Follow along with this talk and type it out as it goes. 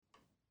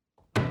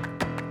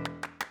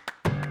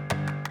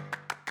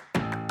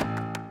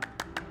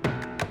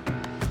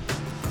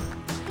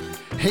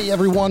Hey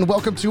everyone,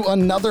 welcome to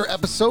another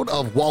episode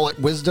of Wallet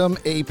Wisdom,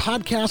 a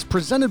podcast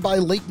presented by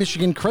Lake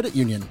Michigan Credit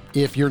Union.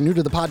 If you're new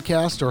to the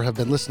podcast or have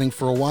been listening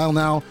for a while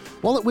now,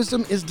 Wallet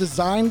Wisdom is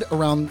designed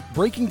around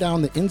breaking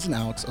down the ins and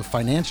outs of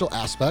financial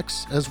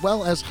aspects, as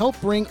well as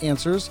help bring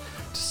answers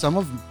to some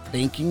of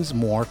banking's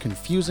more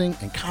confusing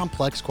and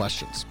complex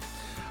questions.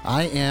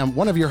 I am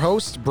one of your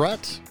hosts,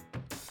 Brett,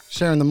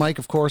 sharing the mic,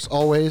 of course,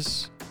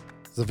 always,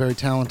 the very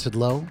talented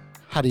Lo.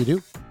 How do you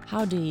do?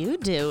 How do you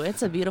do?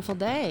 It's a beautiful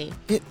day.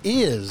 It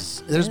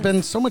is. There's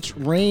been so much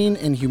rain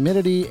and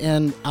humidity,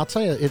 and I'll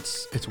tell you,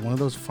 it's one of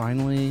those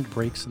finally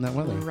breaks in that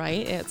weather.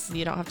 Right?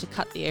 You don't have to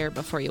cut the air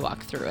before you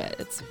walk through it.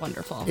 It's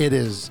wonderful. It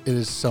is. It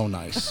is so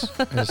nice.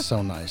 It is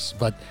so nice.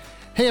 But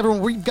hey, everyone,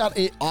 we've got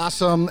an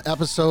awesome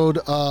episode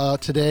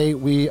today.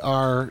 We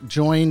are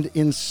joined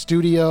in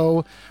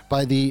studio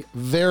by the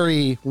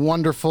very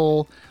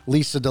wonderful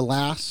Lisa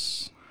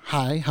DeLass.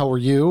 Hi, how are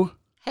you?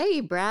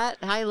 Hey, Brett.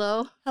 Hi,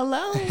 Lo.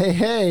 Hello.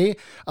 Hey.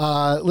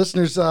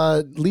 Listeners,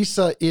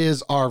 Lisa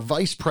is our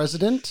vice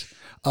president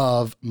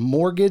of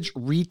mortgage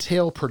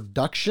retail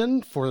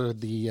production for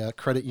the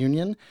credit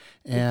union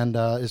and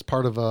is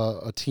part of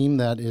a team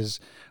that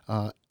is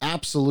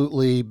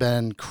absolutely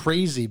been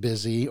crazy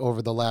busy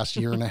over the last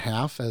year and a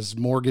half as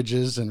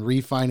mortgages and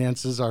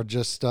refinances are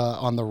just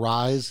on the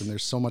rise, and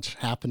there's so much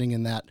happening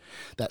in that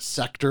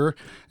sector.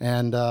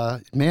 And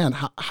man,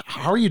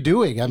 how are you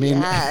doing? I mean,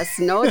 yes,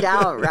 no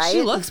doubt, right?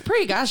 She looks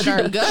pretty gosh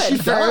darn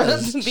good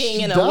does. for being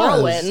She in a does.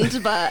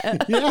 whirlwind,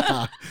 but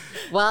yeah.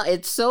 Well,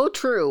 it's so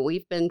true.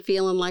 We've been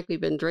feeling like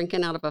we've been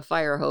drinking out of a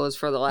fire hose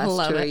for the last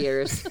Love 2 it.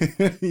 years.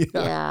 Yeah.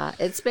 Yeah,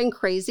 it's been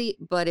crazy,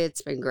 but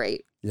it's been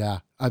great. Yeah,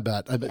 I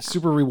bet.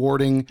 Super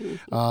rewarding.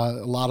 A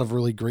lot of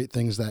really great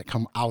things that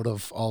come out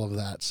of all of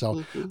that.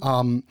 So,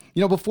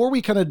 before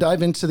we kind of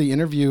dive into the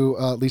interview,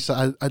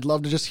 Lisa, I'd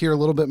love to just hear a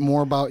little bit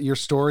more about your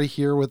story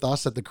here with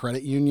us at the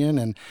credit union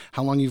and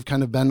how long you've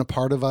kind of been a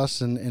part of us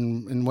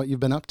and what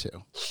you've been up to.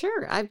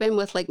 Sure. I've been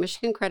with Lake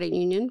Michigan Credit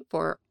Union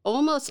for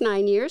almost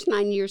 9 years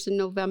in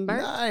November.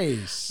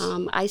 Nice.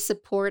 I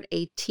support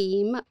a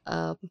team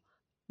of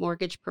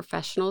mortgage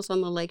professionals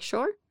on the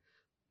lakeshore.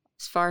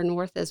 As far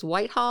north as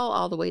Whitehall,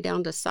 all the way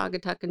down to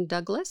Saugatuck and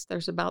Douglas.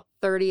 There's about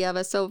 30 of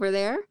us over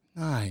there.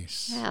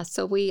 Nice. Yeah,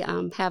 so we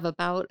have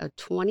about a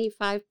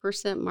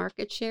 25%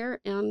 market share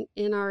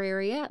in our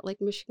area at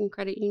Lake Michigan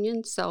Credit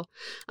Union. So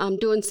I'm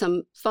doing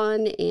some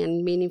fun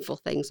and meaningful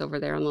things over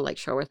there on the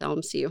lakeshore with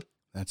LMCU.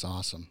 That's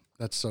awesome.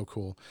 That's so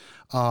cool.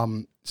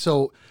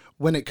 So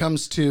when it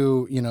comes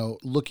to,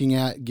 looking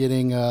at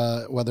getting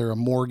whether a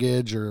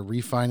mortgage or a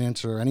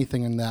refinance or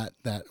anything in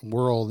that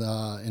world,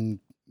 and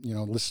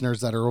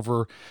listeners that are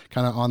over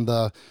kind of on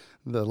the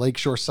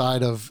lakeshore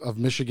side of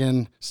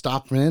Michigan,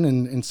 stop in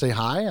and say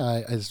hi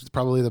is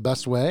probably the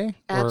best way.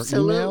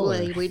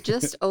 Absolutely. We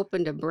just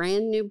opened a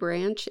brand new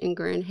branch in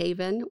Grand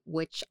Haven,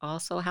 which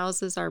also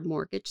houses our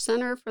mortgage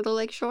center for the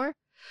lakeshore.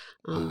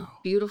 Wow.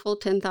 Beautiful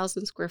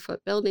 10,000 square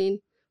foot building.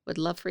 Would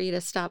love for you to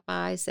stop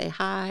by, say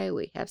hi.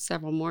 We have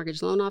several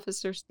mortgage loan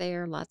officers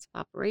there, lots of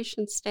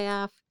operations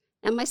staff,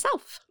 and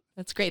myself.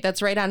 that's great.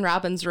 That's right on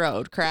Robbins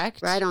Road,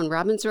 correct? Right on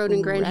Robbins Road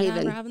in Grand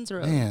Haven. On Robbins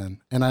Road. Man,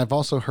 and I've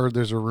also heard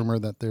there's a rumor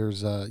that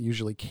there's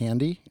usually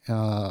candy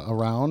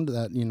around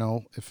that,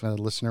 if a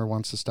listener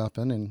wants to stop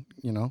in and,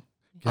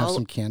 have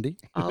some candy.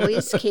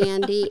 Always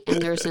candy,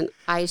 and there's an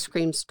ice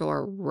cream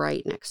store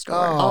right next door.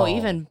 Oh,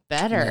 even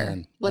better.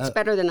 Man, What's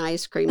better than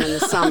ice cream in the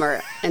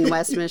summer in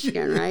West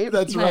Michigan, right?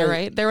 That's Right, right.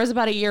 right. There was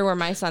about a year where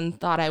my son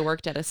thought I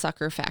worked at a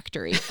sucker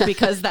factory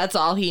because that's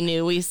all he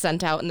knew we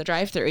sent out in the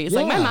drive-thru. He's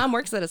like, my Yeah. mom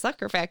works at a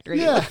sucker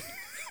factory. Yeah.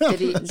 Did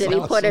he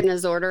put in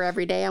his order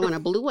every day? I want a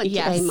blue one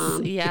Yes, today,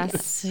 Mom.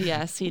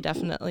 yes, he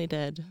definitely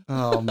did.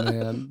 Oh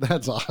man,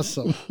 that's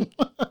awesome.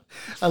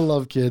 I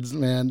love kids,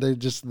 man. They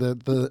just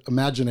the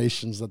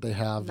imaginations that they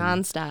have.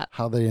 and Nonstop.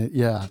 How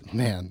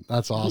man,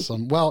 that's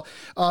awesome. Well,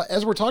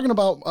 as we're talking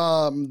about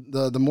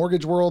the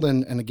mortgage world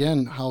and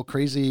again, how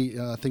crazy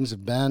things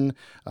have been,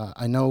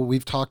 I know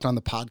we've talked on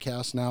the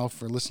podcast now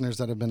for listeners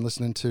that have been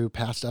listening to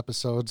past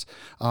episodes,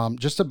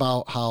 just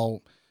about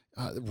how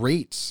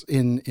rates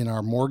in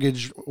our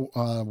mortgage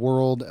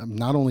world,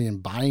 not only in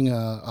buying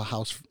a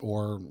house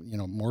or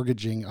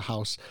mortgaging a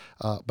house,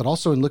 but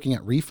also in looking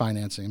at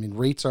refinancing. I mean,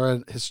 rates are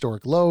at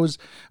historic lows.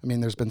 I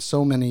mean, there's been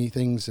so many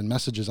things and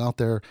messages out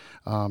there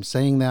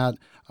saying that,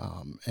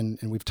 and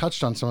we've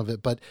touched on some of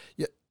it. But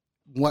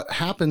what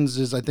happens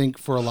is, I think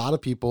for a lot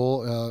of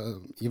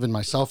people, even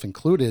myself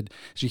included,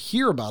 is you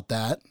hear about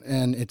that,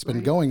 and it's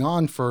been going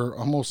on for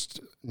almost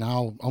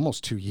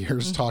 2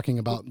 years, talking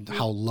about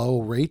how low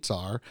rates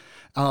are.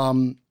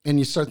 And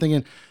you start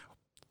thinking,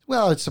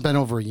 well, it's been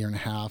over a year and a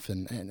half,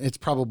 and it's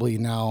probably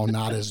now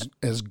not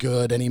as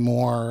good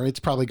anymore. It's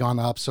probably gone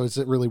up. So is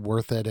it really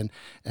worth it?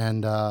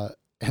 And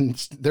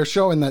they're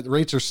showing that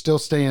rates are still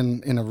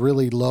staying in a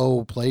really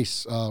low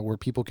place where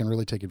people can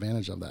really take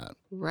advantage of that.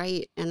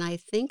 Right. And I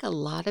think a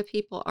lot of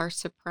people are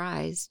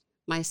surprised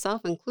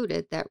myself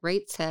included, that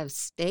rates have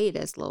stayed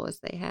as low as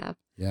they have.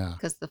 Yeah.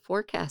 Because the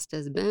forecast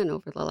has been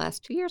over the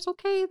last 2 years,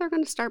 okay, they're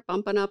going to start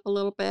bumping up a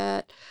little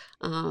bit.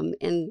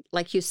 And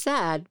like you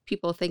said,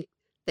 people think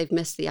they've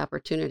missed the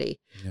opportunity.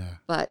 Yeah.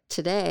 But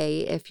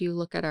today, if you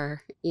look at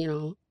our,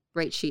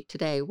 rate sheet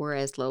today, we're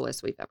as low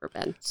as we've ever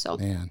been. So,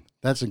 Man,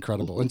 that's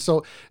incredible. And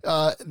so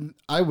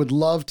I would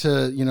love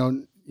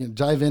to,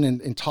 dive in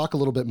and talk a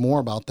little bit more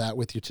about that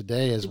with you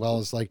today, as well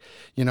as like,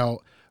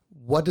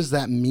 what does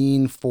that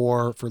mean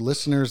for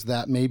listeners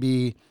that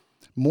maybe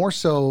more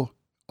so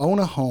own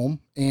a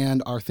home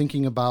and are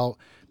thinking about,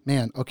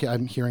 man, okay,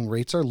 I'm hearing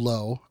rates are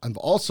low. I've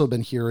also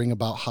been hearing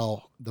about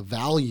how the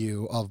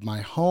value of my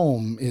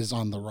home is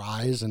on the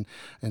rise and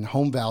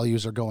home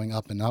values are going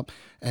up and up.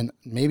 And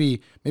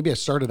maybe I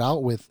started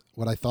out with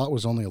what I thought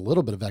was only a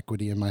little bit of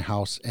equity in my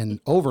house, and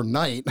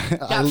overnight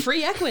Got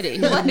free equity.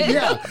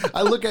 yeah,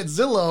 I look at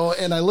Zillow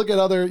and I look at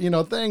other,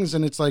 things,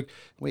 and it's like,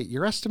 wait,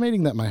 you're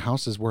estimating that my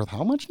house is worth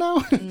how much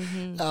now?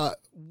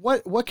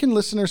 What can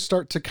listeners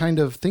start to kind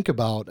of think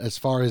about as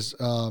far as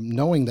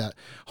knowing that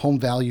home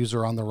values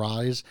are on the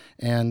rise,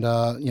 and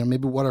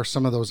maybe what are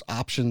some of those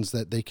options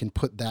that they can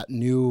put that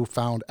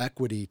newfound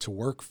equity to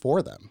work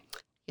for them?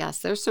 yes,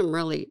 there's some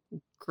really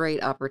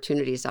great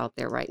opportunities out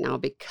there right now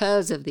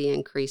because of the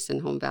increase in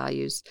home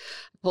values.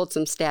 I pulled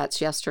some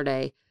stats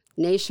yesterday.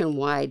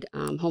 Nationwide,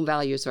 home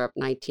values are up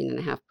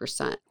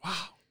 19.5%.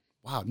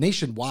 Wow.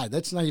 Nationwide.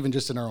 That's not even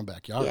just in our own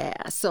backyard.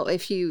 Yeah. So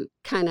if you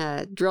kind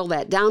of drill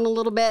that down a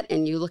little bit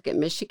and you look at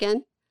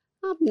Michigan,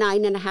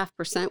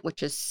 9.5%,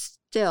 which is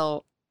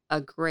still a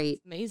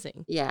great,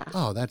 Amazing. yeah,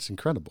 Oh, that's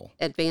incredible.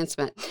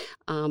 advancement.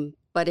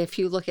 But if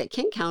you look at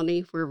Kent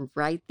County, we're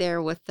right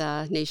there with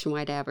the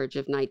nationwide average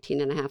of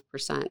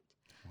 19.5%.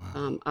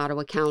 Wow.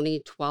 Ottawa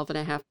County,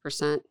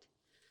 12.5%.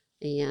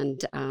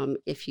 And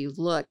if you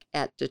look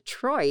at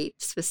Detroit,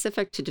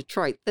 specific to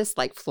Detroit, this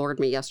like floored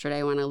me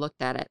yesterday when I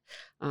looked at it.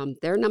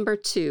 They're number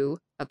 2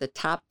 of the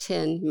top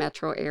 10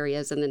 metro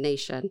areas in the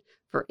nation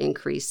for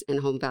increase in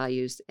home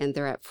values, and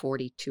they're at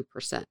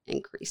 42%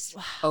 increase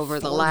over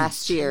the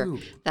last year.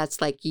 42.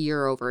 That's like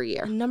year over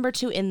year. Number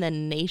 2 in the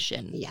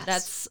nation. Yes.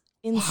 That's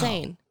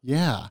insane. Wow.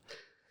 Yeah.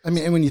 I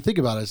mean, and when you think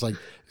about it, it's like,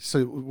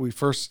 so we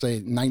first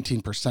say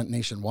 19%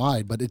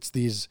 nationwide, but it's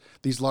these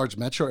large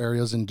metro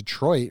areas in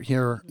Detroit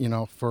here,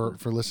 for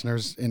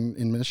listeners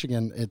in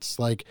Michigan, it's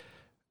like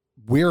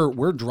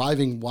we're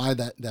driving why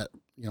that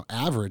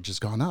average has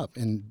gone up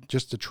in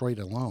just Detroit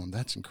alone.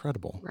 That's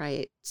incredible.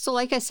 Right. So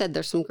like I said,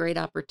 there's some great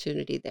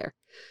opportunity there.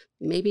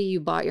 Maybe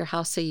you bought your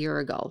house a year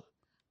ago.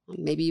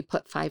 Maybe you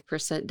put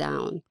 5%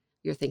 down.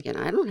 You're thinking,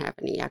 I don't have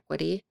any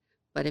equity.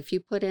 But if you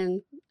put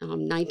in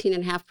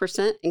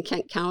 19.5% in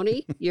Kent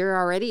County, you're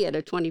already at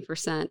a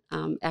 20%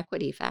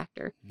 equity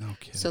factor. No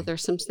kidding. So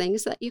there's some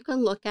things that you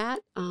can look at,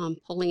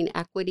 pulling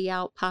equity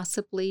out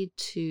possibly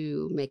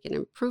to make an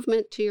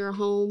improvement to your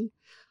home.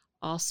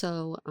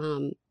 Also,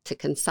 to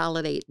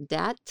consolidate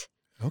debt.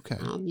 Okay.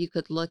 You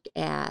could look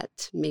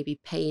at maybe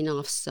paying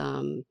off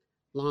some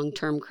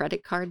long-term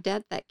credit card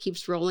debt that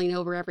keeps rolling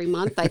over every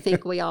month. I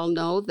think we all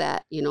know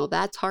that,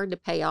 that's hard to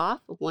pay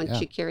off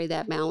once you carry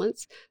that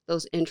balance.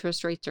 Those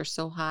interest rates are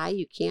so high,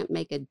 you can't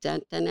make a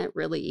dent in it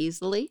really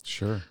easily.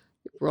 Sure.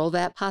 Roll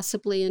that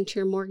possibly into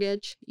your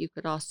mortgage. You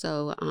could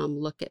also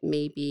look at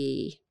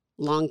maybe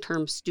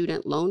long-term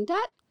student loan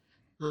debt,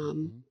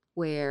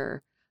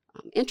 where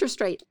interest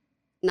rate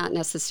not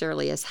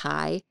necessarily as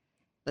high,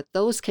 but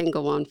those can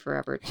go on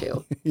forever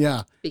too.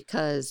 Yeah.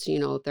 Because,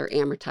 they're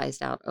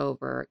amortized out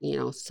over,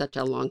 such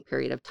a long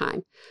period of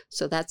time.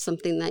 So that's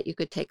something that you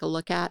could take a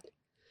look at.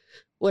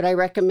 Would I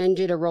recommend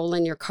you to roll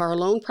in your car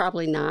loan?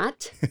 Probably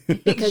not.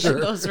 Because Sure.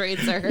 those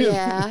rates are.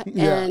 Yeah.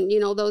 Yeah. And,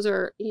 those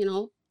are,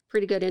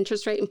 pretty good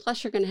interest rate. And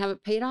plus, you're going to have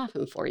it paid off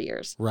in 4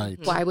 years. Right.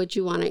 Why would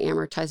you want to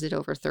amortize it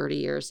over 30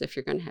 years if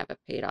you're going to have it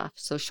paid off?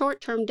 So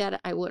short-term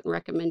debt, I wouldn't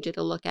recommend you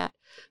to look at.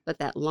 But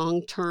that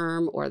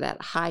long-term or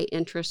that high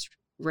interest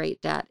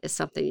rate debt is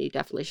something you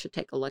definitely should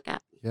take a look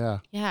at. Yeah.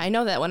 Yeah, I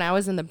know that when I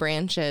was in the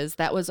branches,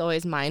 that was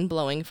always mind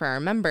blowing for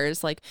our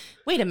members. Like,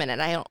 wait a minute,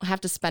 I don't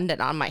have to spend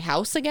it on my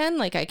house again.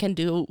 Like, I can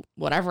do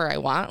whatever I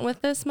want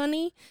with this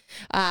money.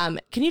 Can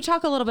you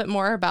talk a little bit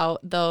more about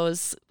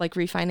those, like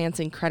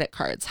refinancing credit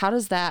cards? How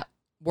does that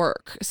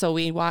work? So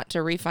we want to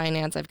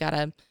refinance. I've got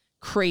a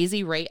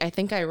crazy rate. I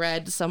think I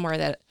read somewhere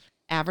that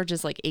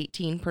averages like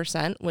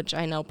 18%, which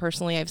I know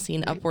personally I've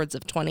seen upwards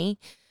of 20.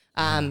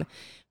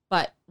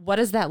 But what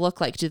does that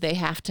look like? Do they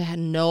have to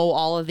know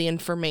all of the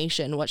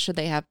information? What should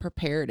they have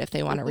prepared if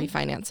they want to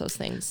refinance those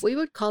things? We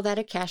would call that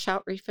a cash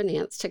out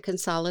refinance to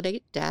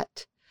consolidate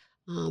debt.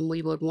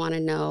 We would want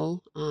to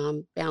know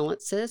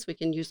balances. We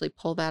can usually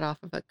pull that off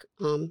of a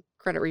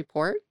credit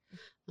report.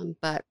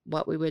 But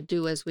what we would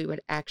do is we would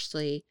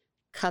actually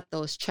cut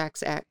those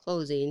checks at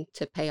closing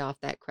to pay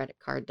off that credit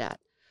card debt.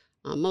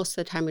 Most of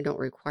the time, we don't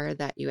require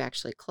that you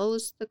actually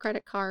close the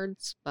credit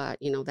cards, but,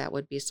 that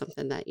would be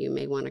something that you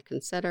may want to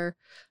consider,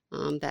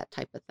 that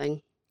type of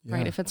thing. Yeah.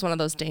 Right. If it's one of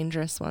those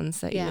dangerous ones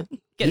that Yeah. you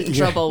get in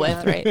trouble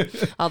with, right?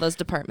 All those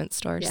department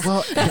stores. Yeah.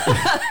 Well,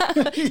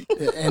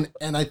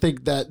 and I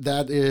think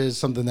that is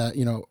something that,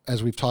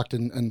 as we've talked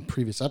in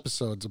previous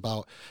episodes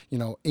about,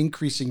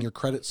 increasing your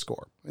credit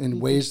score and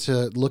ways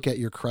to look at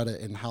your credit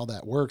and how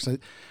that works. I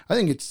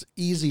think it's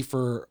easy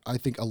for, I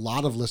think, a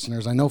lot of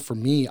listeners. I know for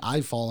me,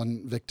 I've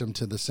fallen victim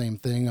to the same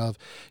thing of,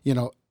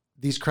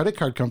 these credit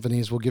card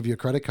companies will give you a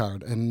credit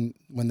card, and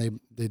when they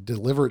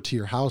deliver it to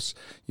your house,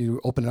 you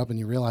open it up and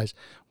you realize,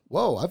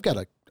 whoa, I've got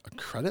a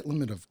credit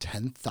limit of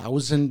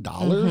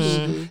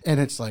 $10,000. And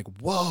it's like,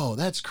 whoa,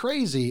 that's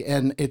crazy.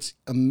 And it's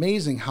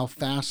amazing how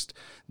fast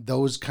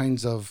those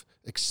kinds of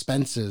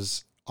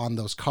expenses on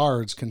those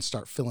cards can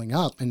start filling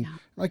up. And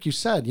like you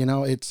said,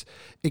 it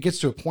gets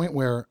to a point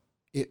where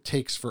it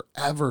takes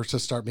forever to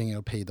start being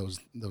able to pay those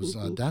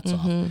debts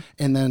off.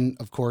 And then,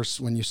 of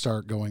course, when you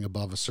start going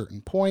above a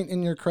certain point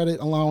in your credit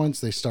allowance,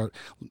 they start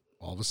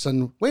all of a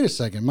sudden, wait a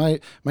second, my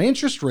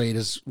interest rate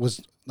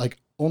was like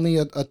only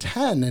a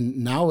 10, and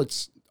now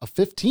it's a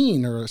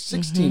 15 or a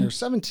 16 or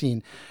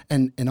 17.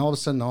 And all of a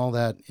sudden, all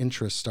that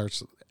interest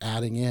starts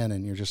adding in,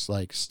 and you're just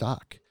like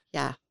stuck.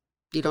 Yeah.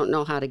 You don't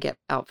know how to get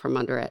out from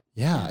under it.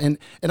 Yeah. And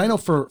I know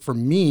for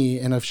me,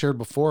 and I've shared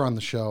before on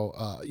the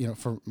show,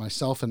 for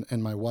myself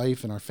and my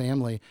wife and our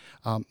family,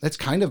 it's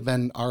kind of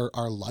been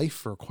our life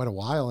for quite a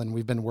while. And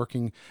we've been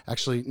working,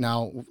 actually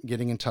now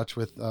getting in touch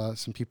with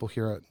some people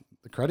here at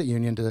the credit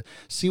union to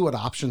see what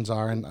options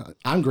are. And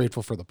I'm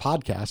grateful for the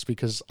podcast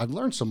because I've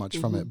learned so much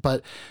from it.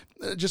 But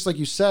just like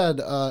you said,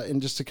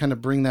 and just to kind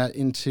of bring that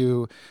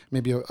into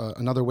maybe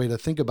another way to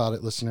think about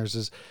it, listeners,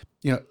 is,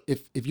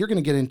 if you're going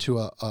to get into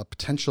a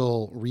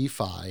potential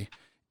refi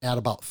at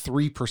about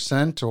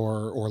 3%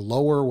 or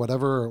lower,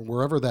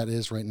 wherever that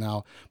is right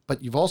now,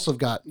 but you've also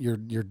got your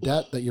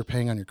debt that you're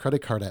paying on your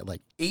credit card at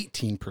like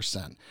 18%.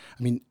 I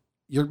mean,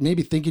 you're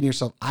maybe thinking to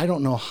yourself, I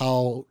don't know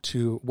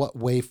what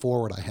way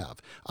forward I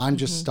have. I'm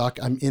just stuck.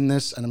 I'm in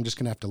this, and I'm just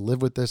going to have to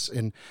live with this,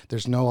 and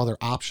there's no other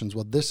options.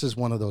 Well, this is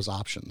one of those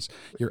options.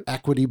 Your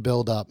equity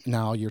build up,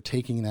 now you're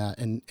taking that,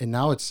 and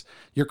now it's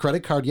your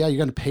credit card. Yeah,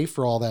 you're going to pay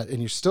for all that, and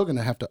you're still going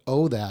to have to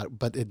owe that,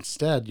 but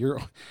instead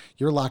you're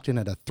locked in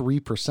at a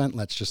 3%,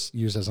 let's just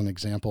use as an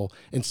example,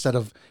 instead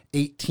of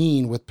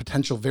 18 with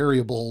potential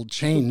variable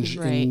change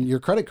in your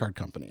credit card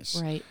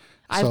companies. Right.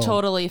 I've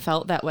totally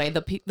felt that way.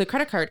 The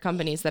credit card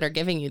companies that are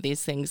giving you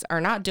these things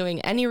are not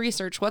doing any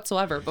research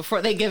whatsoever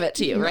before they give it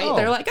to you, right? No.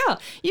 They're like, oh,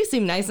 you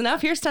seem nice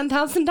enough. Here's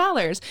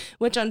 $10,000,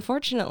 which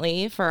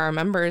unfortunately for our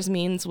members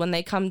means when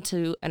they come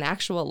to an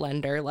actual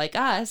lender like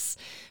us,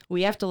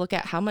 we have to look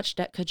at how much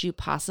debt could you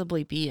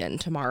possibly be in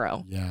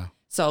tomorrow. Yeah.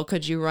 So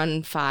could you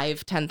run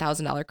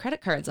 $10,000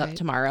 credit cards up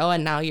tomorrow,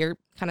 and now you're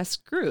kind of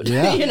screwed,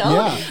 Yeah.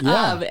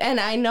 Yeah. And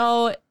I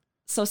know.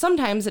 So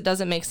sometimes it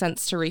doesn't make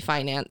sense to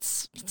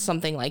refinance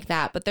something like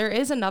that, but there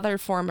is another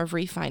form of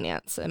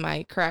refinance. Am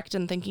I correct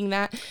in thinking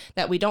that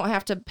we don't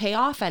have to pay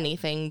off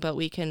anything, but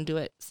we can do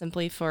it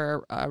simply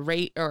for a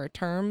rate or a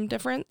term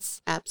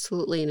difference?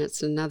 Absolutely. And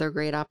it's another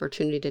great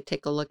opportunity to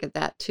take a look at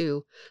that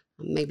too.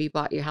 Maybe you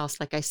bought your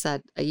house, like I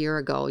said, a year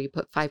ago, you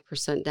put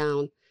 5%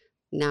 down.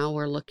 Now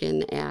we're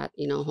looking at,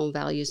 home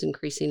values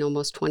increasing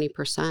almost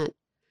 20%.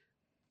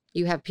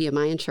 You have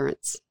PMI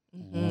insurance.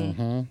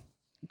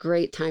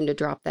 Great time to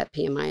drop that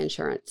PMI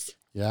insurance.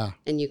 Yeah.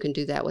 And you can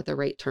do that with a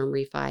rate term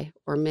refi.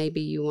 Or maybe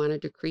you want to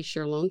decrease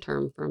your loan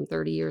term from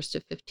 30 years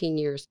to 15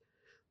 years.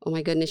 Oh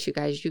my goodness, you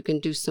guys, you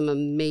can do some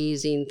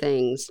amazing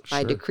things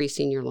by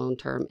decreasing your loan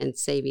term and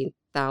saving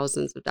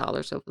thousands of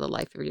dollars over the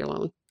life of your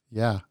loan.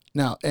 Yeah.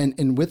 Now,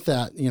 and with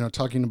that,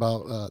 talking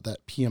about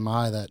that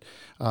PMI, that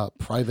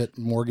private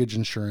mortgage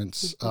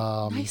insurance.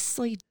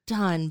 Nicely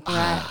done,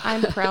 Brett.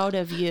 I'm proud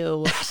of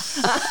you.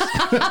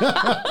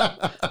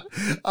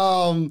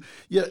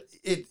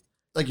 It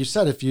like you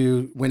said, if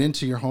you went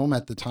into your home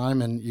at the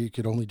time and you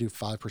could only do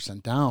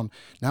 5% down,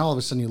 now all of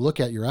a sudden you look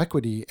at your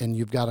equity and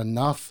you've got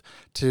enough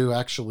to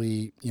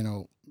actually,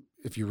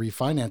 if you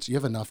refinance, you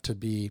have enough to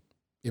be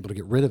able to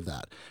get rid of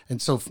that.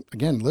 And so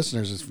again,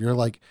 listeners, if you're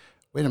like,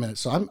 wait a minute,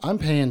 so I'm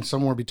paying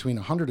somewhere between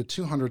 100 to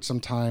 200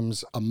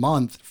 sometimes a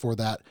month for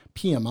that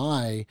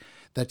PMI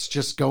that's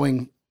just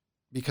going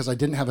because I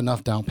didn't have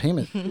enough down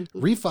payment.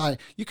 Refi,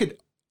 you could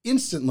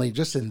instantly,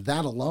 just in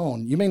that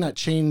alone, you may not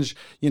change,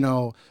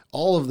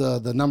 all of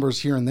the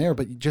numbers here and there,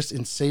 but just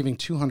in saving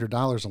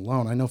 $200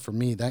 alone, I know for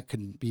me, that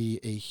could be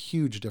a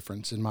huge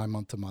difference in my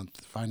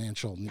month-to-month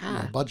financial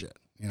budget.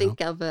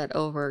 Think of it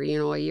over,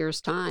 a year's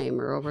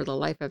time or over the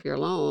life of your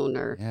loan,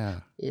 or,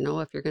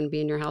 if you're going to be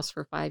in your house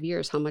for 5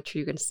 years, how much are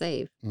you going to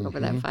save over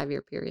that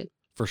 5-year period?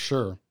 For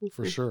sure.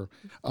 For sure.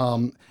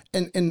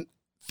 And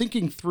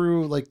thinking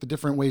through like the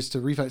different ways to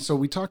refi. So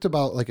we talked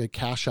about like a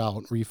cash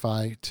out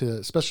refi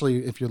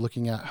especially if you're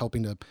looking at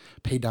helping to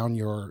pay down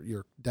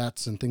your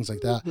debts and things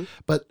like that.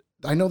 But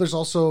I know there's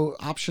also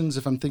options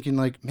if I'm thinking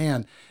like,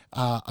 man,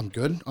 I'm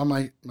good on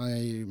my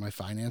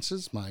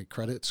finances. My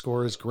credit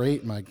score is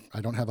great. I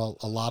don't have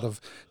a lot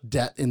of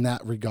debt in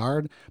that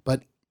regard,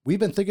 but we've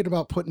been thinking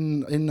about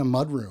putting in a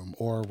mudroom,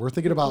 or we're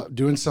thinking about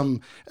doing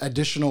some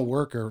additional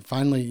work, or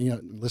finally,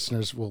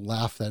 listeners will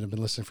laugh that have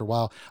been listening for a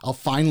while. I'll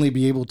finally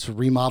be able to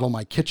remodel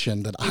my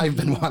kitchen that I've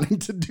been wanting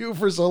to do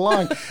for so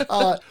long.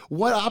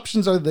 What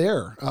options are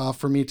there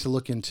for me to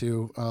look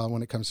into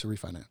when it comes to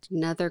refinance?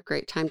 Another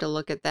great time to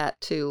look at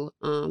that too.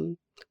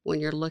 When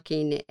you're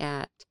looking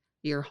at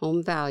your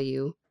home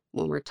value,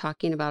 when we're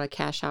talking about a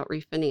cash out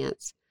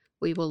refinance,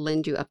 we will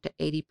lend you up to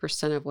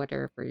 80% of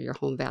whatever your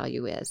home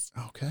value is.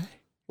 Okay.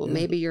 Well,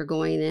 maybe you're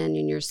going in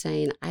and you're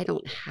saying, I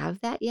don't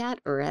have that yet,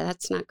 or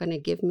that's not going to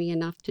give me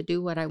enough to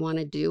do what I want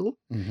to do.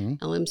 Mm-hmm.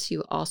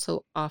 LMCU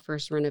also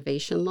offers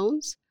renovation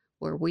loans,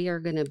 where we are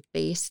going to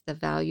base the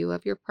value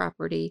of your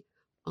property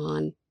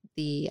on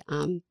the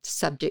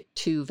subject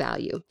to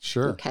value.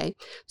 Sure. Okay.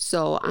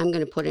 So I'm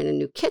going to put in a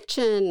new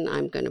kitchen.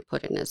 I'm going to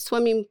put in a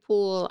swimming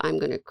pool. I'm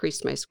going to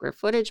increase my square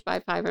footage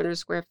by 500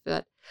 square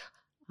foot.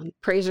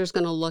 Appraiser's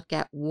going to look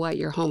at what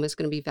your home is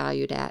going to be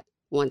valued at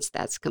once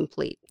that's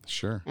complete.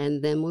 Sure.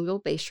 And then we will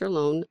base your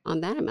loan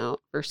on that amount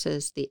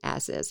versus the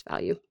as-is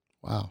value.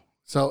 Wow.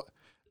 So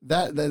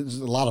there's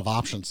a lot of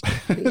options.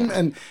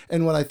 Yeah.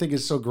 and what I think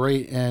is so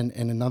great, and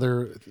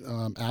another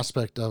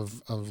aspect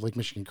of Lake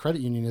Michigan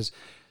Credit Union is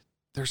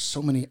there's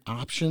so many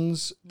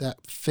options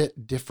that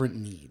fit different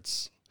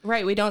needs.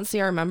 Right. We don't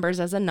see our members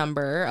as a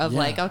number of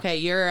like, okay,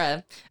 you're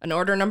an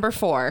order number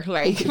 4.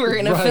 Right? We're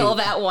going to fill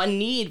that one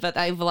need. But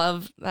I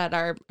love that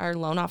our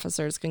loan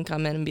officers can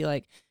come in and be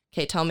like,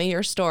 okay, tell me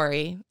your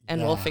story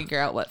and we'll figure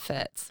out what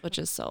fits, which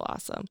is so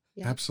awesome.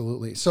 Yeah.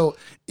 Absolutely. So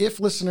if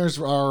listeners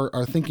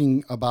are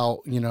thinking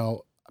about,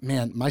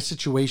 man, my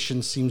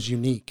situation seems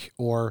unique,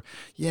 or,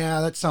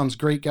 yeah, that sounds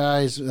great,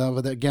 guys.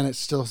 But again, it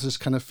still just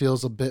kind of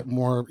feels a bit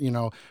more,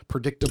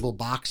 predictable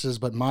boxes,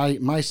 but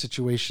my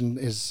situation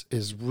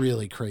is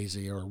really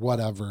crazy, or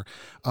whatever.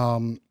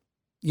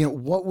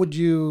 What would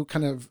you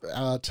kind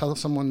of tell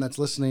someone that's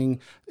listening,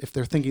 if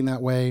they're thinking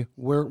that way?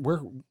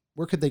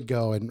 Where could they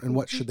go, and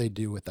what should they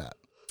do with that?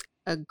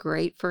 A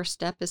great first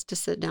step is to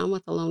sit down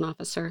with a loan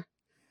officer.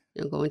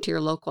 Go into your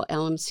local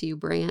LMCU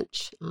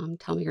branch.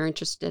 Tell them you're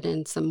interested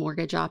in some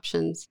mortgage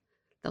options.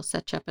 They'll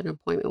set you up an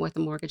appointment with a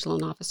mortgage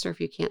loan officer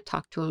if you can't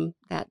talk to them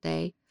that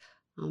day.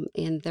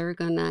 And they're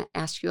going to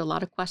ask you a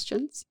lot of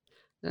questions.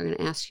 They're going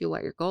to ask you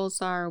what your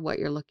goals are, what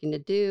you're looking to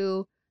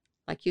do.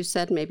 Like you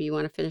said, maybe you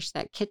want to finish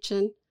that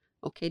kitchen.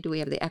 Okay, do we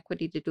have the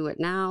equity to do it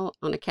now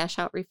on a cash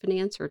out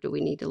refinance, or do we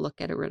need to look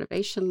at a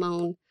renovation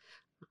loan?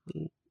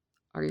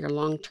 Are your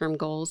long-term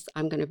goals,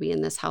 I'm going to be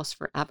in this house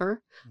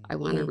forever. I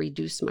want to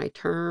reduce my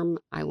term.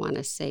 I want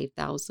to save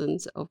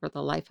thousands over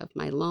the life of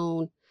my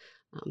loan.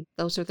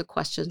 Those are the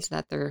questions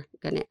that they're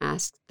going to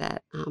ask,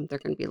 that they're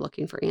going to be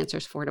looking for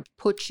answers for, to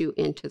put you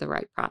into the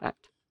right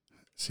product.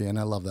 See, and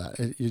I love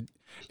that.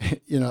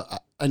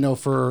 I know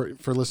for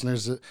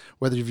listeners,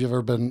 whether you've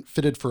ever been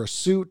fitted for a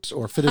suit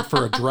or fitted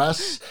for a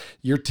dress,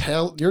 your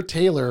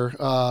tailor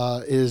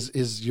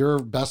is your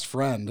best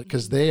friend,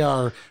 because they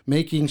are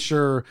making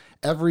sure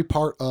every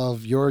part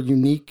of your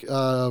unique,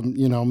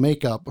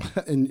 makeup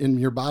in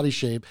your body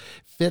shape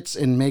fits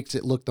and makes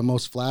it look the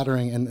most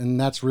flattering. And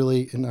that's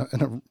really, in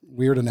a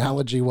weird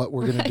analogy, what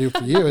we're going to do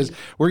for you is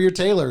we're your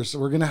tailors.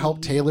 We're going to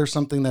help tailor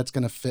something that's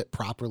going to fit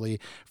properly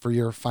for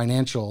your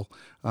financial,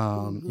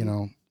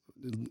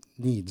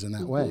 needs in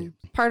that way.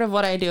 Part of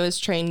what I do is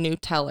train new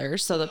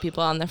tellers, so the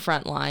people on the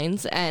front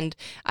lines. And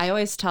I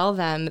always tell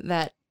them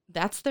that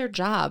that's their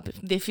job.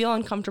 They feel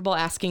uncomfortable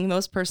asking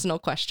those personal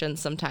questions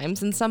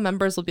sometimes. And some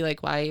members will be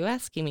like, why are you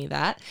asking me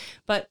that?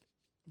 But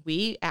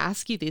we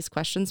ask you these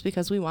questions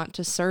because we want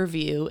to serve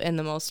you in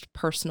the most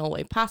personal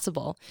way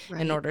possible.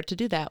 Right. In order to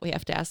do that, we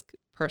have to ask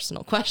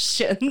personal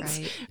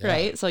questions,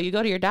 right? So you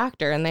go to your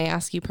doctor and they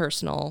ask you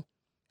personal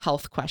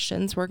health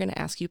questions. We're going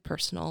to ask you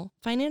personal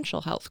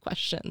financial health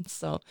questions.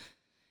 So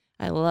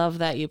I love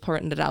that you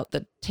pointed out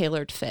the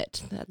tailored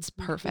fit. That's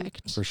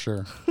perfect. For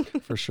sure.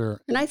 For sure.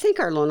 And I think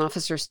our loan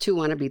officers too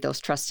want to be those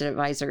trusted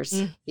advisors.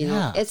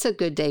 It's a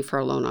good day for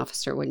a loan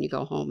officer when you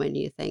go home and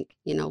you think,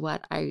 you know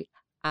what,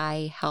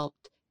 I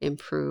helped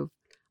improve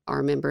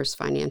our members'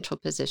 financial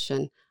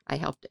position. I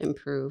helped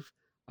improve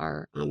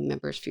our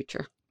members'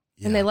 future.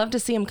 Yeah. And they love to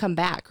see them come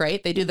back,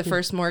 right? They do the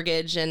first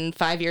mortgage, and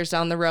 5 years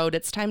down the road,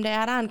 it's time to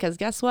add on, because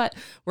guess what?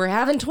 We're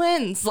having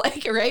twins,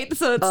 right?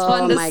 So it's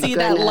fun to see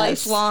that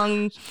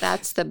lifelong.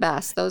 That's the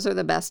best. Those are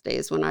the best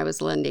days when I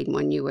was lending,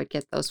 when you would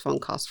get those phone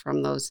calls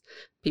from those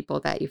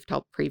people that you've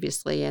helped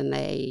previously, and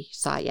they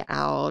saw you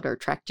out or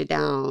tracked you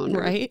down.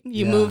 Right.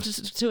 You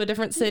moved to a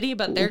different city,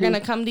 but they're going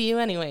to come to you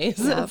anyways.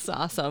 That's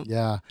awesome.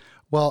 Yeah.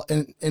 Well,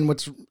 and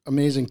what's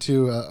amazing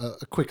too,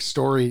 a quick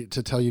story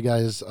to tell you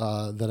guys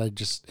that I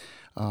just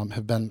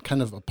have been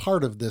kind of a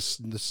part of this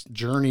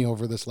journey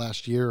over this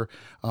last year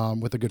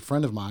with a good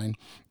friend of mine.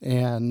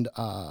 And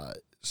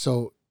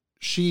so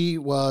she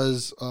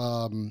was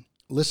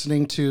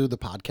listening to the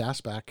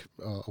podcast back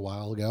a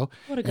while ago.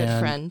 What a good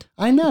friend.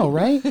 I know,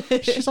 right?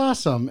 She's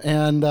awesome.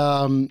 And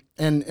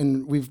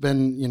we've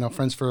been,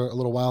 friends for a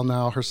little while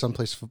now. Her son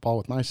plays football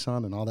with my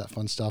son and all that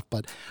fun stuff.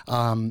 But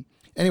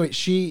anyway,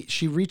 she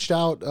reached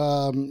out,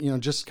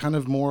 just kind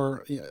of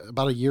more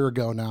about a year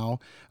ago now,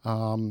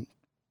 and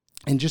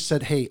just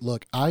said, hey,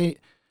 look, I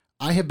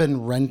have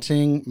been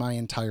renting my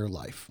entire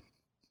life.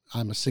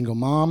 I'm a single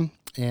mom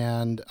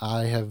and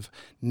I have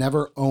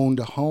never owned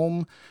a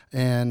home.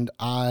 And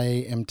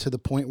I am to the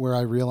point where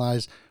I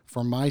realize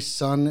for my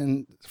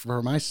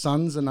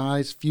sons and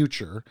I's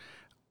future,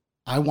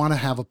 I want to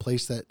have a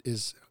place that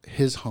is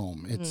his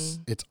home.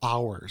 It's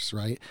ours,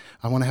 right?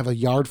 I want to have a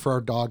yard for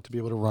our dog to be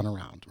able to run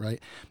around, right?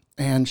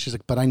 And she's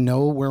like, but I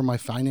know where my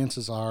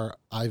finances are.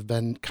 I've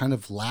been kind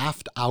of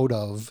laughed out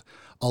of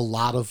a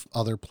lot of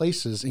other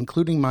places,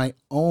 including my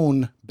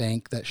own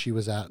bank that she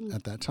was at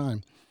that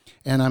time.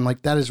 And I'm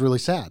like, that is really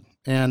sad.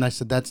 And I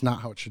said, that's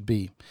not how it should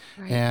be.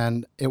 Right.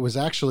 And it was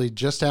actually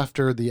just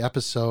after the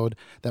episode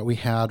that we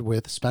had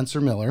with Spencer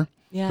Miller,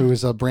 who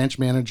is a branch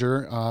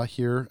manager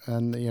here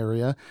in the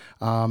area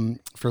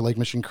for Lake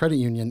Michigan Credit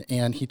Union.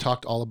 And he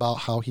talked all about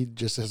how he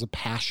just has a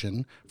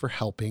passion for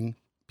helping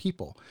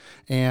people.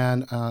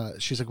 And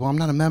she's like, well, I'm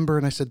not a member.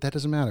 And I said, that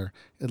doesn't matter.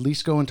 At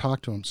least go and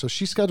talk to him. So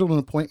she scheduled an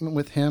appointment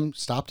with him,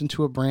 stopped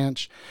into a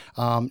branch.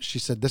 She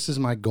said, this is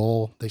my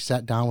goal. They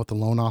sat down with the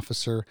loan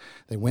officer.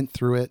 They went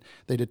through it.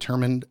 They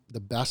determined the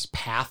best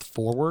path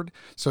forward.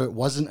 So it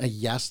wasn't a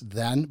yes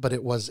then, but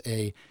it was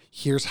a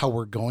here's how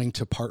we're going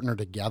to partner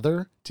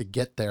together to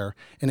get there.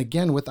 And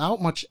again,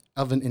 without much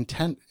of an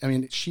intent. I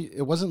mean,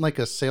 it wasn't like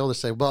a sale to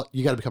say, well,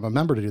 you got to become a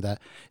member to do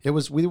that. It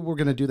was, we were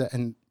going to do that.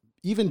 And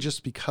even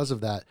just because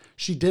of that,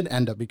 she did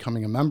end up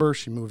becoming a member.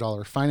 She moved all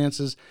her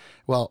finances.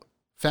 Well,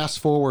 fast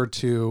forward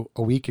to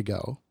a week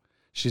ago,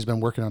 she's been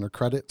working on her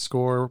credit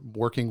score,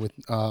 working with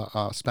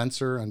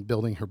Spencer and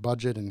building her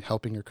budget and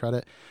helping her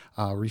credit,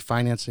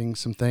 refinancing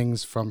some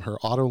things from her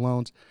auto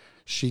loans.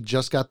 She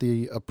just got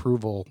the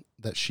approval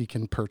that she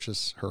can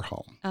purchase her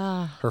home.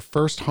 Her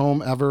first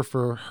home ever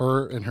for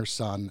her and her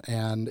son.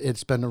 And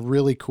it's been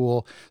really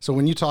cool. So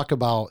when you talk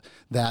about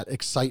that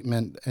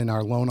excitement in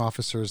our loan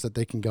officers that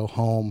they can go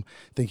home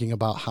thinking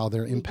about how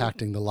they're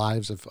impacting the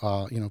lives of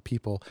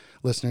people,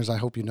 listeners, I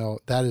hope you know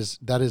that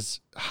is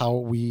how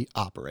we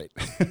operate.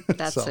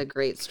 That's a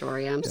great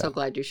story. I'm so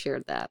glad you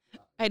shared that.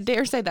 I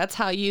dare say that's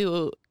how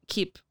you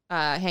keep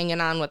hanging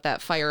on with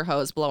that fire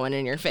hose blowing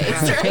in your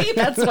face, right?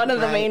 That's one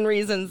of the main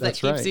reasons that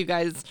keeps you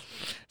guys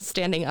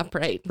standing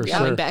upright,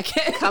 coming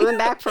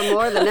back for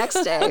more the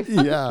next day.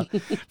 Yeah,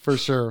 for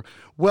sure.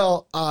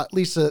 Well,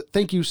 Lisa,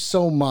 thank you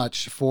so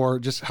much for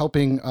just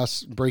helping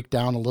us break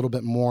down a little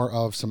bit more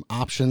of some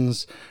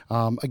options.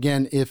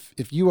 Again, if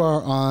you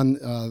are on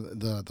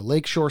the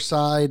lakeshore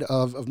side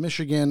of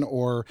Michigan,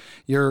 or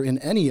you're in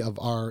any of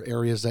our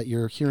areas that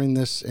you're hearing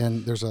this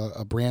and there's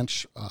a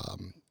branch,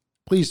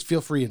 please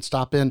feel free and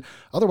stop in.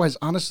 Otherwise,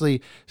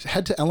 honestly,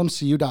 head to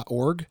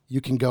lmcu.org.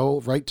 You can go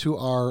right to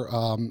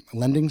our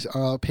lending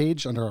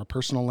page under our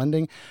personal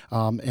lending,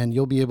 and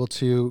you'll be able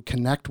to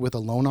connect with a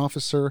loan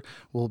officer.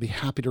 We'll be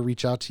happy to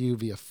reach out to you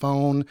via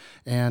phone,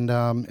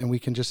 and we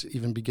can just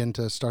even begin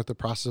to start the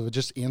process of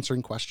just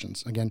answering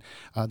questions. Again,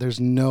 there's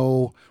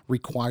no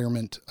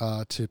requirement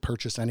to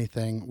purchase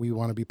anything. We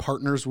want to be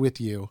partners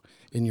with you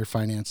in your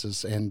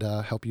finances and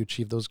help you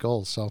achieve those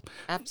goals. So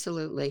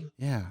absolutely.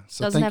 Yeah.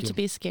 So doesn't have to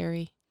be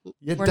scary.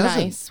 We're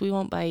nice. We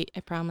won't bite. I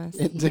promise.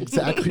 It's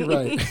exactly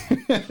right.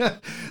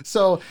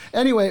 So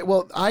anyway,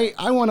 well,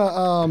 I want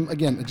to,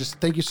 again, just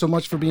thank you so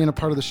much for being a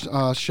part of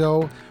the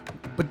show,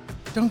 but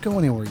don't go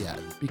anywhere yet,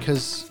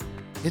 because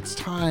it's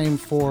time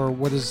for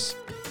what is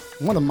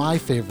one of my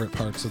favorite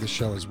parts of the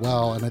show as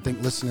well. And I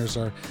think listeners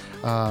are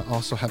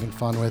also having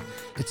fun with.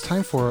 It's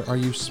time for Are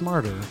You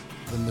Smarter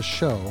Than the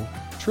Show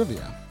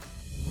Trivia.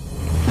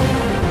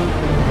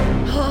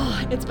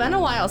 It's been a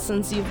while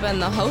since you've been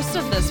the host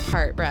of this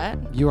part, Brett.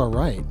 You are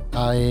right.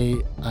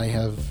 I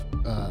have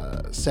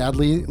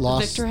sadly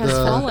lost. Victor has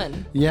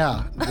fallen.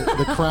 Yeah,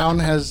 the crown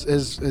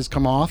has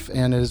come off,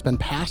 and it has been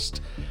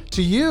passed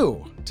to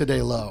you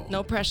today, Lo.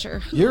 No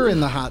pressure. You're in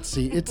the hot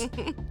seat. It's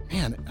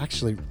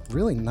actually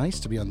really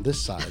nice to be on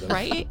this side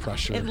of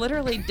pressure. It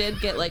literally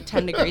did get like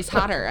 10 degrees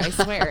hotter, I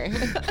swear.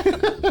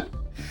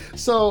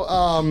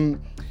 So,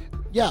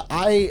 yeah,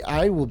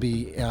 I will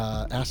be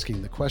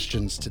asking the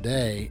questions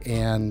today,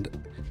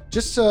 and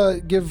just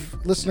to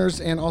give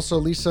listeners and also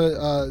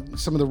Lisa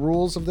some of the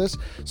rules of this.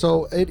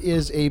 So it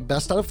is a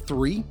best out of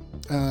 3,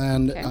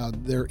 and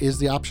there is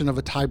the option of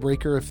a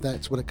tiebreaker if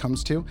that's what it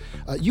comes to.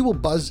 You will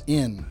buzz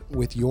in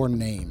with your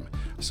name.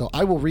 So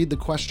I will read the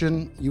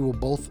question. You will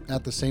both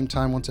at the same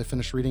time, once I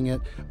finish reading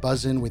it,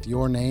 buzz in with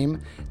your name.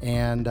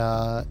 And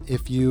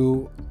if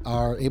you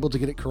are able to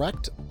get it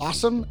correct,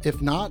 awesome.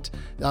 If not,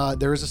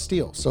 there is a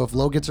steal. So if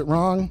Lo gets it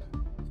wrong,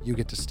 you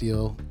get to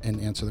steal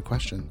and answer the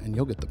question, and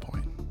you'll get the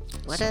point.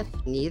 What if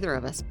neither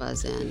of us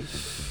buzz in?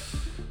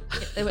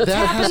 It's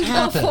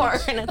happened before,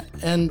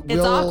 and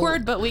it's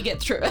awkward, but we get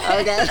through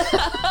it. Okay.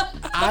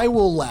 I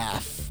will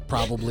laugh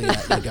probably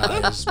at you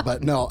guys,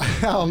 but no,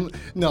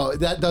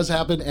 that does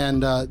happen,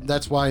 and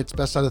that's why it's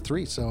best out of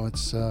 3. So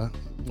it's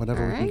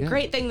whatever we can get.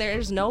 Great thing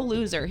there's no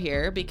loser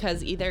here,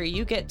 because either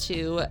you get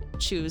to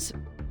choose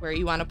where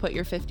you want to put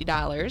your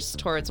 $50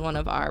 towards one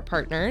of our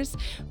partners,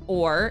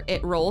 or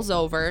it rolls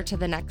over to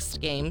the next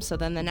game. So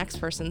then the next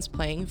person's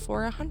playing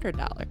for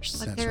 $100.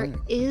 But there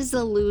is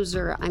a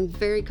loser. I'm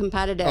very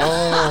competitive.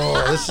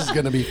 Oh, this is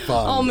going to be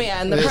fun. Oh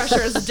man, the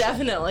pressure is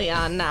definitely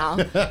on now.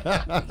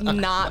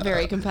 Not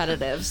very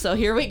competitive. So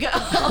here we go.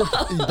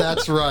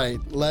 That's right.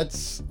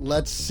 Let's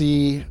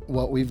see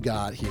what we've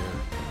got here.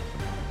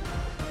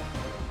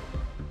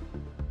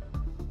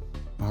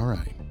 All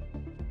right.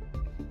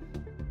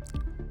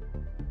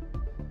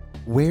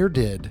 Where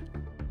did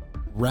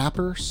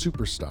rapper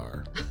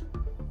superstar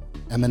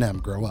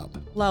Eminem grow up?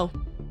 Low.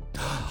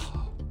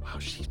 Wow,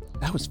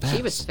 that was fast.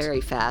 She was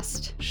very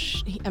fast.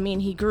 I mean,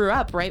 he grew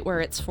up right where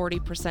it's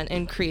 40%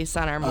 increase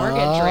on our mortgage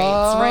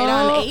rates, right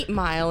on 8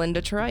 Mile in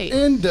Detroit.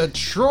 In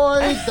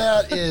Detroit,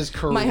 that is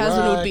correct. My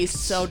husband would be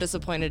so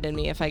disappointed in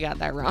me if I got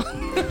that wrong.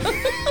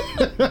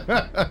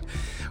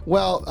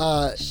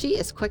 Well, she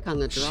is quick on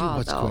the draw, she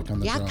was though. quick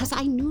on the draw. Yeah, because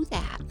I knew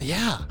that.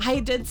 Yeah.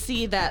 I did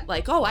see that,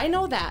 like, oh, I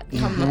know that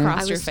come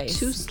across your face.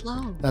 Too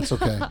slow. That's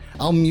okay.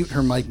 I'll mute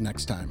her mic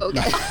next time.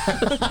 Okay.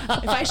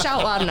 If I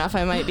shout loud enough,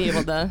 I might be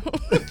able to.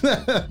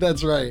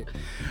 That's right.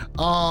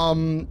 All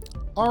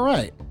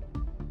right.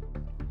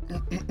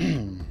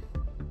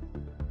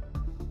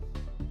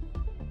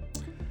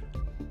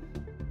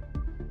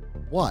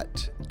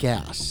 What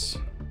gas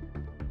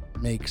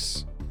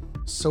makes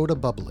soda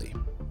bubbly?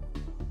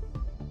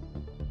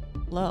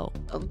 Low.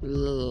 Oh,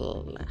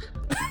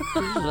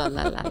 la,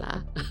 la,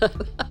 la,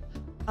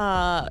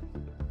 la.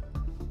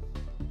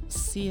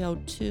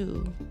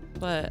 CO2,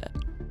 but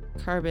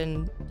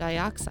carbon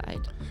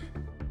dioxide.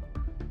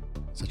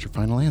 Is that your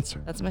final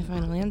answer? That's my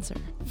final answer.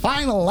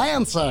 Final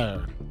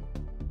answer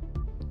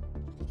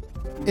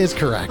is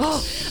correct.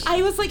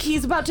 I was like,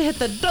 he's about to hit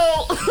the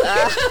dough.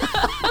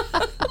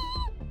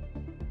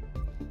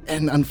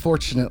 And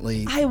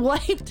unfortunately, I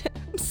wiped it.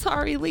 I'm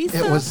sorry,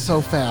 Lisa. it was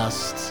so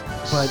fast.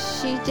 But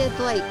She did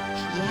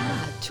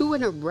 2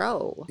 in a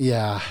row.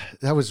 yeah,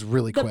 that was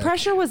really The quick.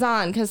 pressure was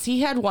on because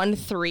he had won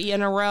 3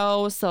 in a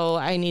row, so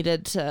I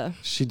needed to.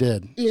 She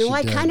did. You know,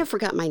 I kind of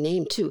forgot my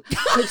name, too.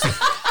 Because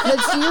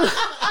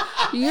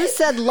you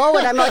said low,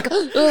 and I'm like,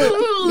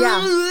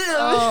 yeah.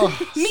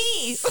 Oh,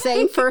 Me.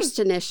 Same first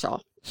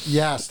initial.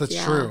 yes, that's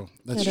Yeah. true.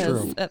 That's It true.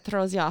 is. It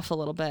throws you off a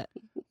little bit.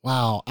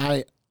 Wow,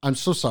 I'm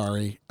so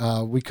sorry.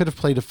 We could have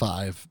played a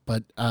 5,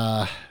 but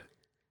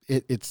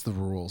it's the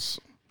rules.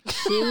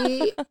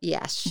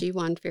 She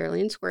won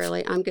fairly and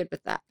squarely. I'm good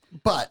with that.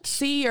 But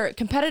See, you're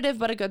competitive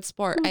but a good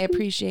sport. I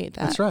appreciate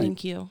that. That's right.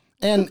 Thank you.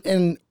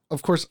 and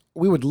of course,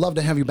 we would love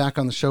to have you back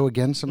on the show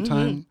again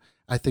sometime.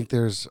 I think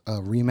there's a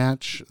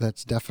rematch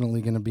that's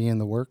definitely going to be in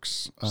the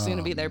works. She's going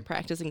to be there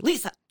practicing.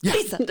 Lisa. yeah.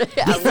 Lisa.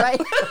 Yeah,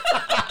 right.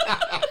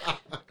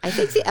 I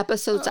think the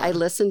episodes I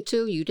listened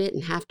to, you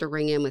didn't have to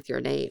ring in with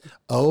your name.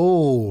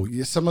 Oh,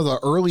 some of the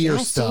earlier Yeah,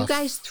 stuff. so you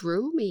guys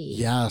threw me.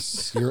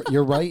 Yes,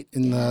 you're right.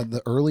 In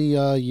the early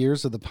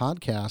years of the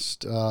podcast,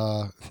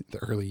 the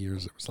early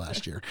years, it was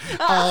last year.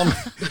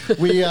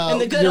 We In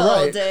the good you're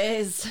old right.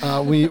 days.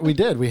 We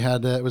did. We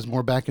had it was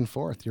more back and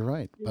forth. You're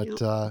right.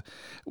 But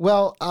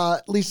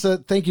Lisa,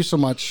 thank you so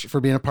much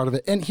for being a part of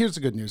it. And here's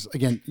the good news.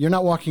 Again, you're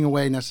not walking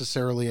away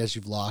necessarily as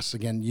you've lost.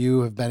 Again,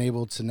 you have been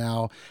able to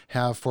now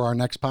have for our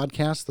next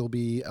podcast. There'll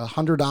be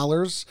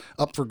 $100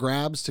 up for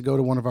grabs to go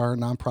to one of our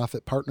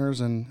nonprofit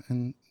partners,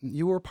 and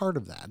you were part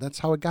of that. That's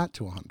how it got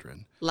to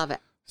 100. Love it.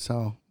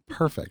 So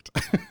perfect.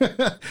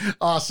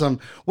 Awesome.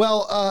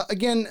 Well,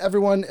 again,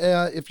 everyone,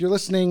 if you're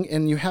listening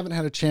and you haven't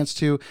had a chance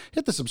to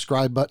hit the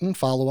subscribe button,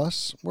 follow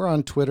us. We're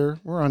on Twitter.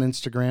 We're on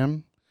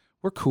Instagram.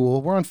 We're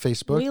cool. We're on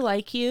Facebook. We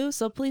like you,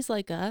 so please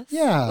like us.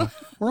 Yeah.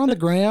 We're on the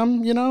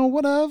gram,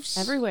 whatevs.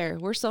 Everywhere.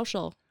 We're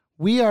social.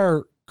 We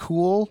are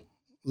cool,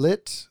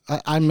 lit.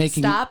 I'm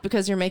making... Stop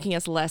because you're making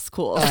us less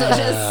cool. So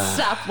just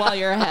stop while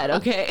you're ahead,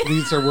 okay?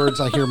 These are words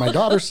I hear my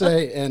daughter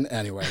say. And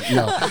anyway,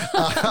 no.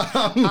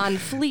 On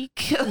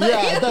fleek.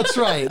 Yeah, that's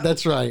right.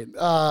 That's right.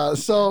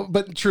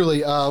 But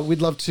truly,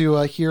 we'd love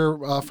to hear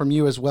from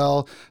you as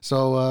well.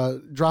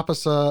 So drop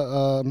us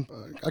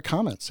a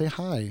comment. Say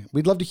hi.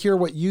 We'd love to hear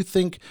what you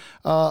think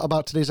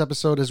about today's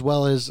episode, as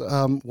well as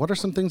what are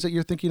some things that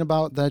you're thinking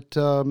about that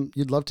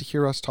you'd love to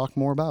hear us talk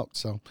more about.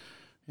 So,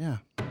 yeah.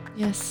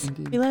 Yes.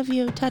 We love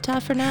you. Ta-ta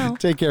for now.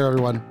 Take care,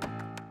 everyone.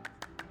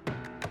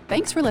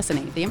 Thanks for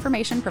listening. The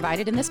information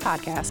provided in this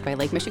podcast by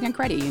Lake Michigan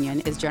Credit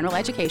Union is general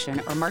education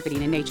or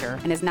marketing in nature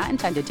and is not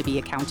intended to be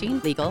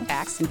accounting, legal,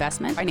 tax,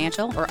 investment,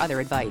 financial, or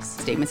other advice.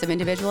 Statements of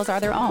individuals are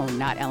their own,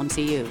 not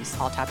LMCU's.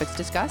 All topics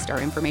discussed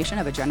are information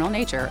of a general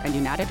nature and do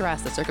not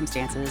address the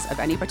circumstances of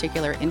any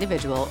particular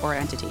individual or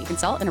entity.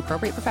 Consult an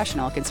appropriate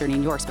professional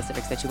concerning your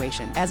specific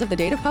situation. As of the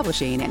date of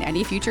publishing and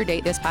any future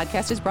date this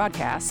podcast is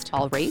broadcast,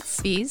 all rates,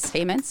 fees,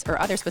 payments,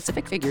 or other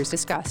specific figures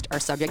discussed are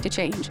subject to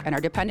change and are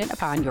dependent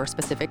upon your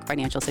specific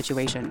financial situation.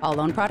 situation. All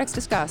loan products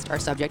discussed are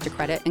subject to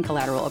credit and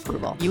collateral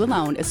approval. You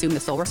alone assume the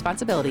sole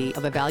responsibility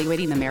of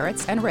evaluating the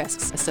merits and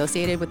risks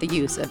associated with the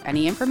use of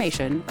any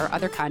information or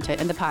other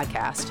content in the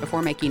podcast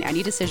before making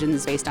any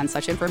decisions based on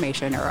such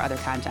information or other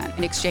content.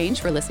 In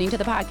exchange for listening to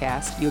the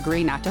podcast, you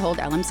agree not to hold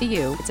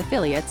LMCU, its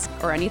affiliates,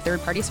 or any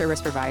third-party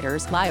service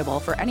providers liable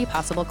for any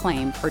possible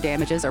claim or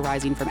damages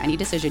arising from any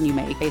decision you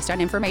make based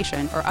on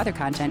information or other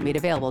content made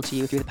available to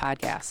you through the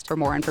podcast. For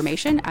more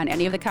information on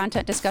any of the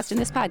content discussed in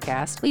this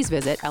podcast, please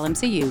visit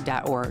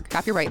lmcu.org.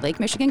 Copyright Lake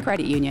Michigan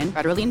Credit Union,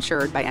 federally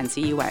insured by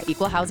NCUA,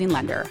 Equal Housing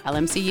Lender,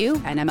 LMCU,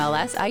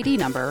 NMLS ID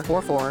number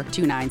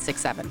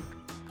 442967.